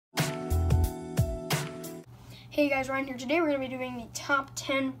Hey guys, Ryan here. Today we're going to be doing the top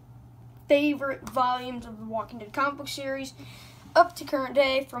 10 favorite volumes of the Walking Dead comic book series up to current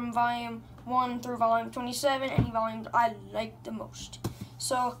day from volume 1 through volume 27, any volumes I like the most.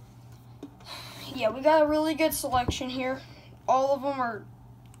 So, yeah, we got a really good selection here. All of them are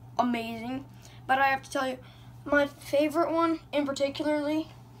amazing, but I have to tell you, my favorite one in particularly,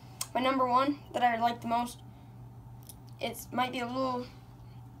 my number one that I like the most, it might be a little,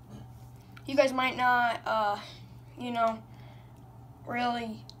 you guys might not,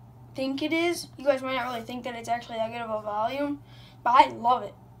 really think it is. You guys might not really think that it's actually that good of a volume, but I love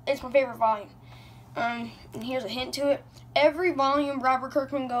it. It's my favorite volume. And here's a hint to it. Every volume Robert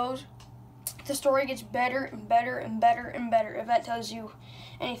Kirkman goes, the story gets better and better and better and better, if that tells you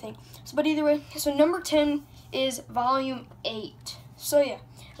anything. So, but either way, so number 10 is volume 8. So yeah,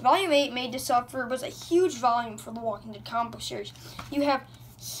 volume 8, Made to Suffer, was a huge volume for the Walking Dead comic book series. You have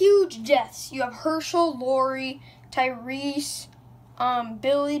huge deaths. You have Herschel, Lori, Tyrese,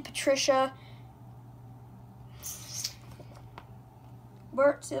 Billy, Patricia.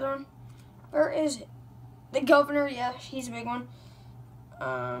 Where is it? The governor, yeah, he's a big one.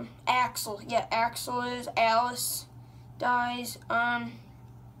 Axel, yeah, Axel is. Alice dies.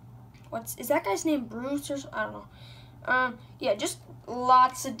 Is that guy's name Bruce or I don't know. Yeah, just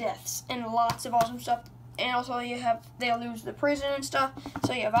lots of deaths and lots of awesome stuff. And also they lose the prison and stuff.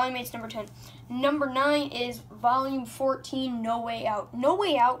 So yeah, volume 8's number 10. Number 9 is volume 14, No Way Out. No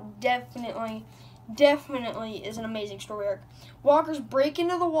Way Out definitely is an amazing story arc. Walkers break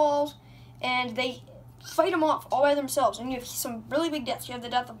into the walls and they fight them off all by themselves. And you have some really big deaths. You have the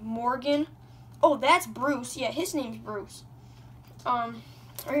death of Morgan. Oh, that's Bruce. Yeah, his name's Bruce. Right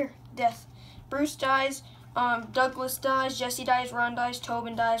here, death. Bruce dies. Douglas dies. Jesse dies. Ron dies.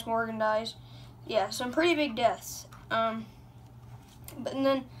 Tobin dies. Morgan dies. Yeah, some pretty big deaths. Carl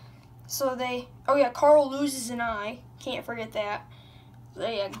loses an eye. Can't forget that. So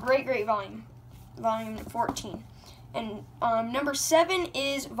yeah, great volume. Volume 14. And number 7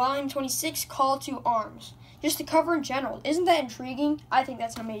 is volume 26, Call to Arms. Just the cover in general. Isn't that intriguing? I think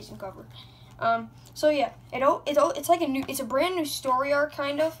that's an amazing cover. So yeah, it's like it's a brand new story arc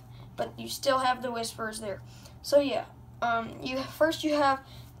kind of, but you still have the Whispers there. So yeah, you have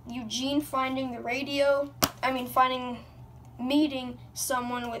Eugene finding the radio. Meeting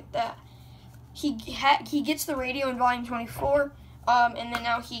someone with that. He gets the radio in volume 24, and then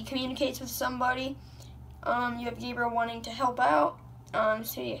now he communicates with somebody. You have Gabriel wanting to help out.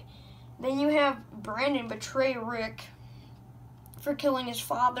 So yeah. Then you have Brandon betray Rick for killing his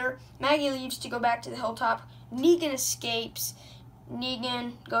father. Maggie leaves to go back to the hilltop. Negan escapes.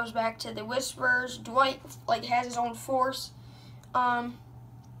 Negan goes back to the Whispers. Dwight has his own force.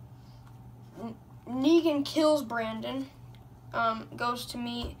 Negan kills Brandon, goes to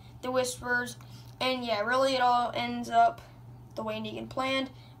meet the Whispers, and yeah, really it all ends up the way Negan planned,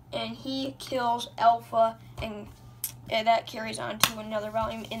 and he kills Alpha, and that carries on to another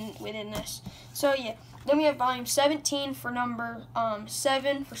volume within this. So yeah, then we have volume 17 for number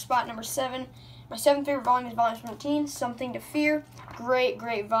 7, for spot number 7. My 7th favorite volume is volume 17, Something to Fear. Great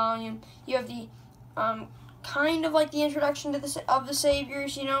volume. You have the kind of like the introduction to the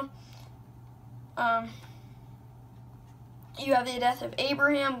Saviors, you know. You have the death of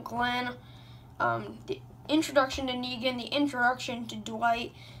Abraham, Glenn, the introduction to Negan, the introduction to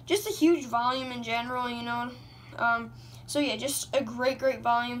Dwight, just a huge volume in general, you know. So yeah, just a great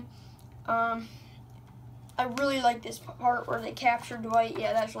volume. I really like this part where they capture Dwight.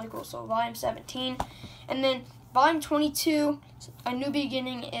 Yeah, that's really cool. So volume 17. And then volume 22, A New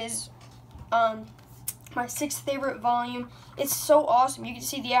Beginning, is my 6th favorite volume. It's so awesome. You can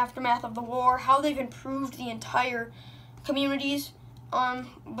see the aftermath of the war, how they've improved the entire communities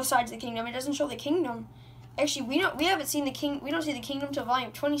besides the kingdom. It doesn't show the kingdom. Actually, we don't see the kingdom till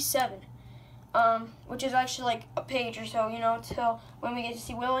volume 27. Which is actually like a page or so, you know, till when we get to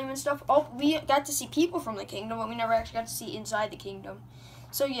see William and stuff. Oh, we got to see people from the kingdom, but we never actually got to see inside the kingdom.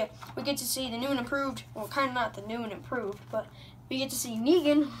 So yeah, we get to see the new and improved, well, kind of not the new and improved, but we get to see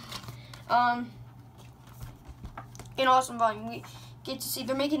Negan, an awesome volume. We get to see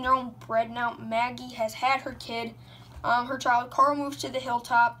they're making their own bread now. Maggie has had her kid, her child. Carl moves to the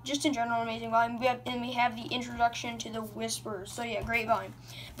hilltop. Just in general, amazing volume. We have the introduction to the Whispers. So yeah, great volume.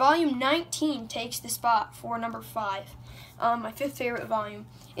 Volume 19 takes the spot for number 5. My 5th favorite volume.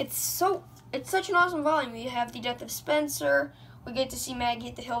 It's such an awesome volume. We have the death of Spencer. We get to see Maggie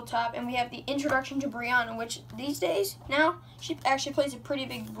at the hilltop, and we have the introduction to Brianna, which these days now she actually plays a pretty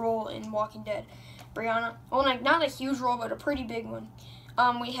big role in Walking Dead. Brianna, well, not a huge role, but a pretty big one.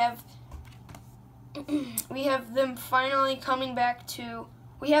 We have them finally coming back to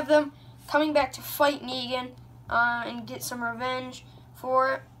fight Negan. and get some revenge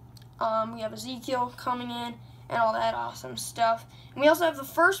for it. We have Ezekiel coming in and all that awesome stuff. And we also have the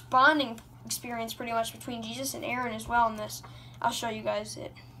first bonding experience pretty much between Jesus and Aaron as well in this. I'll show you guys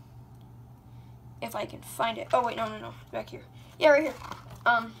it if I can find it. Oh wait, no, back here. Yeah, right here.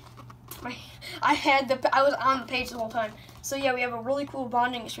 I was on the page the whole time. So yeah, we have a really cool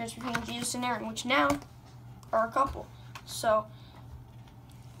bonding experience between Jesus and Aaron, which now are a couple. So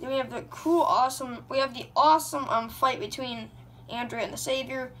then we have the awesome fight between Andrea and the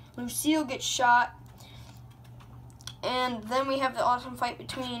Savior. Lucille gets shot, and then we have the awesome fight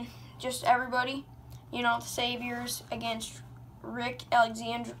between just everybody, the Saviors against Rick,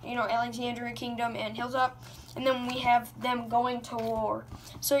 Alexandria Kingdom and Hilltop, and then we have them going to war.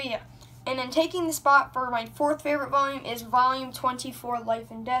 So yeah, and then taking the spot for my fourth favorite volume is volume 24,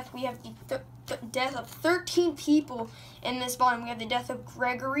 Life and Death. We have the death of 13 people in this volume. We have the death of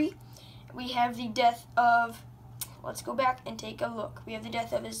Gregory. We have the death of, let's go back and take a look. We have the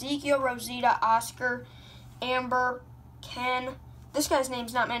death of Ezekiel, Rosita, Oscar, Amber, Ken. This guy's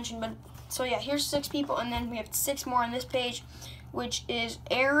name's not mentioned, but so yeah, here's 6 people, and then we have 6 more on this page, which is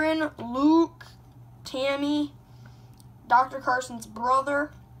Aaron, Luke, Tammy, Dr. Carson's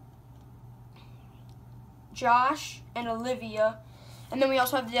brother, Josh, and Olivia. And then we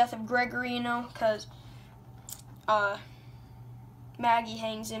also have the death of Gregory, because Maggie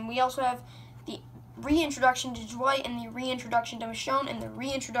hangs in. We also have the reintroduction to Dwight and the reintroduction to Michonne and the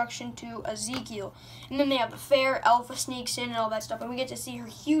reintroduction to Ezekiel. And then they have the fair, Alpha sneaks in and all that stuff. And we get to see her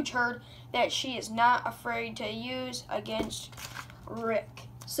huge herd that she is not afraid to use against Rick.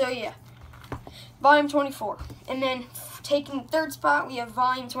 So yeah, volume 24. And then taking third spot, we have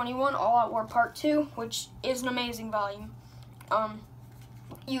volume 21, All Out War Part 2, which is an amazing volume.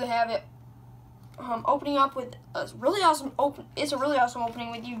 You have it opening up with a really awesome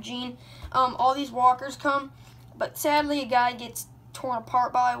opening with Eugene. All these walkers come, but sadly a guy gets torn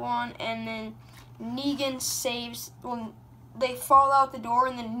apart by one, and then Negan saves. Well, they fall out the door,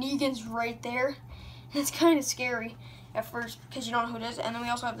 and then Negan's right there. It's kind of scary at first because you don't know who it is. And then we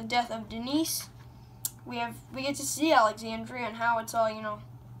also have the death of Denise. We get to see Alexandria and how it's all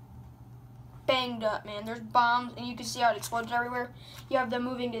banged up, man. There's bombs, and you can see how it explodes everywhere. You have them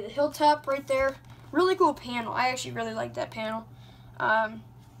moving to the hilltop right there. Really cool panel. I actually really like that panel.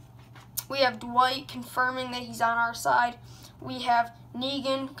 We have Dwight confirming that he's on our side. We have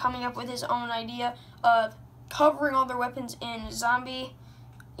Negan coming up with his own idea of covering all their weapons in zombie,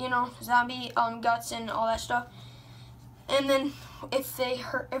 guts and all that stuff. And then if they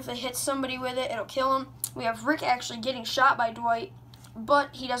hit somebody with it, it'll kill them. We have Rick actually getting shot by Dwight, but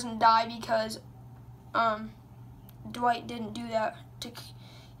he doesn't die because Dwight didn't do that.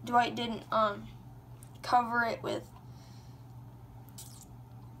 Dwight didn't cover it with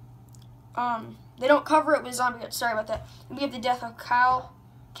they don't cover it with zombie guts. Sorry about that. We have the death of Kale.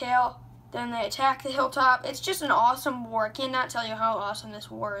 Then they attack the hilltop. It's just an awesome war. I cannot tell you how awesome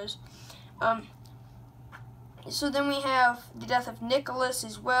this war is. So then we have the death of Nicholas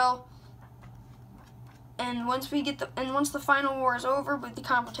as well. And once the final war is over with the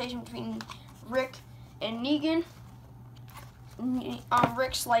confrontation between Rick and Negan,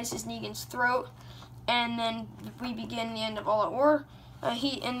 Rick slices Negan's throat, and then we begin the end of All Out War.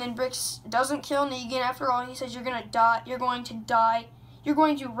 And then Rick doesn't kill Negan. After all, he says, "You're gonna die. You're going to die. You're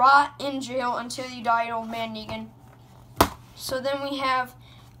going to rot in jail until you die, old man Negan." So then we have,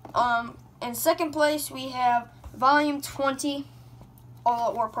 in second place, we have Volume 20, All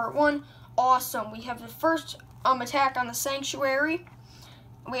Out War Part 1. Awesome. We have the first attack on the Sanctuary.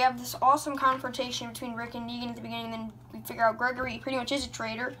 We have this awesome confrontation between Rick and Negan at the beginning, then we figure out Gregory pretty much is a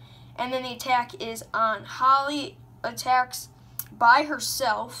traitor. And then the attack is on Holly attacks by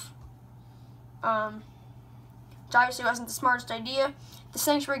herself. Which obviously wasn't the smartest idea. The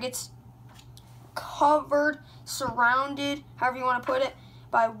Sanctuary gets covered, surrounded, however you want to put it,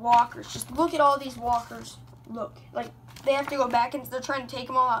 by walkers. Just look at all these walkers. Look, like they have to go back and they're trying to take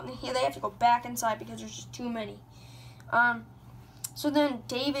them all out, and here they have to go back inside because there's just too many. So then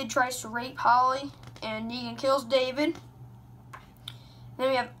David tries to rape Holly, and Negan kills David. Then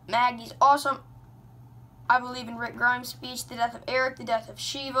we have Maggie's awesome I Believe in Rick Grimes speech, the death of Eric, the death of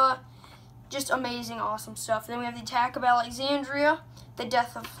Shiva. Just amazing, awesome stuff. Then we have the attack of Alexandria, the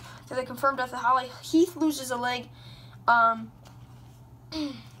confirmed death of Holly. Heath loses a leg.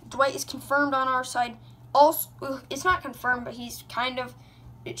 Dwight is confirmed on our side. Also, it's not confirmed, but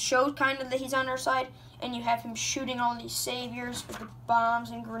it shows that he's on our side. And you have him shooting all these saviors with the bombs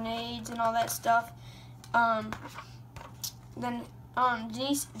and grenades and all that stuff. Then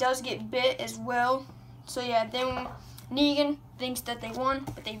Denise does get bit as well. So yeah, then Negan thinks that they won,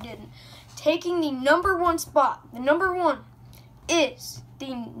 but they didn't. Taking the #1 spot, the #1 is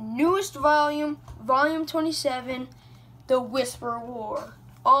the newest volume, volume 27, The Whisper War.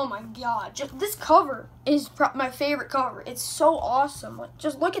 Oh my God, just this cover is my favorite cover. It's so awesome. Like,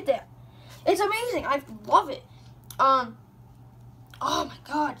 just look at that. It's amazing. I love it. Oh my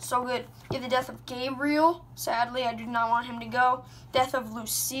God, so good. You have the death of Gabriel. Sadly, I do not want him to go. Death of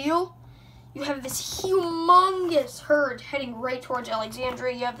Lucille. You have this humongous herd heading right towards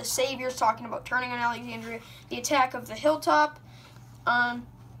Alexandria. You have the Saviors talking about turning on Alexandria. The attack of the Hilltop.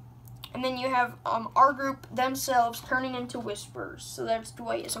 And then you have our group themselves turning into Whispers. So that's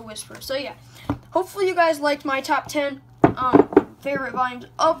Dwight as a Whisperer. So yeah, hopefully you guys liked my top 10 favorite volumes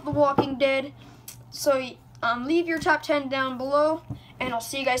of The Walking Dead. So leave your top 10 down below, and I'll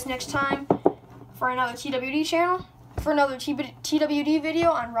see you guys next time for another TWD channel, for another TWD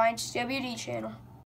video on Ryan's TWD channel.